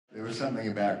was something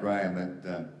about Graham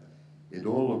that it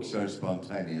all looked so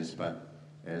spontaneous, but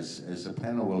as the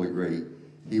panel will agree,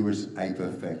 he was a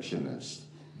perfectionist.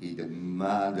 He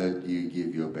demanded you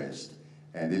give your best,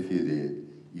 and if you did,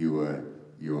 you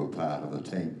were part of the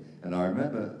team. And I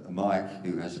remember Mike,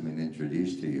 who hasn't been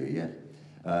introduced to you yet.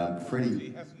 Freddie.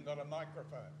 He hasn't got a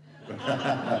microphone.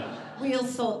 We'll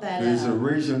sort that There's out. a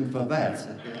reason for that.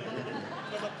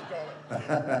 Philip's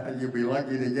got it. You'll be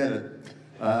lucky to get it.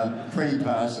 Freddie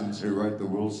Parsons, who wrote The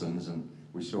Wilsons, and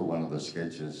we saw one of the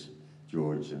sketches,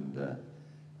 George and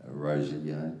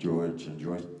Rosie, George and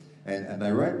Joyce. And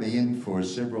they wrote me in for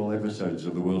several episodes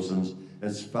of The Wilsons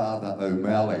as Father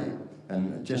O'Malley,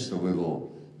 and just a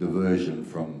little diversion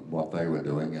from what they were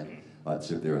doing. And I'd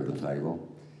sit there at the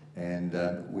table, and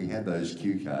we had those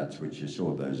cue cards, which you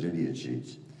saw, those idiot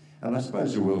sheets. And I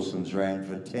suppose The Wilsons ran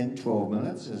for 10, 12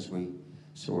 minutes, as we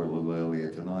saw a little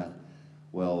earlier tonight.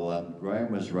 Well,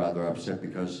 Graham was rather upset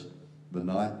because the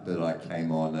night that I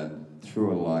came on and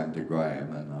threw a line to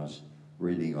Graham, and I was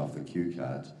reading off the cue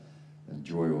cards, and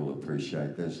Joy will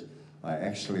appreciate this, I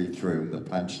actually threw him the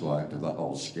punchline to the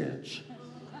whole sketch.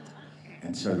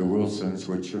 And so The Wilsons,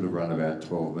 which should have run about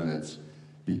 12 minutes,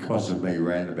 because of me,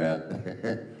 ran about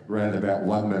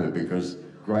 1 minute, because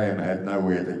Graham had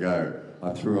nowhere to go.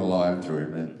 I threw a line to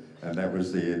him, and that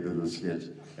was the end of the sketch.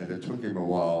 And it took him a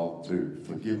while to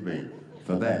forgive me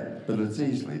for that, but it's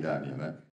easily done,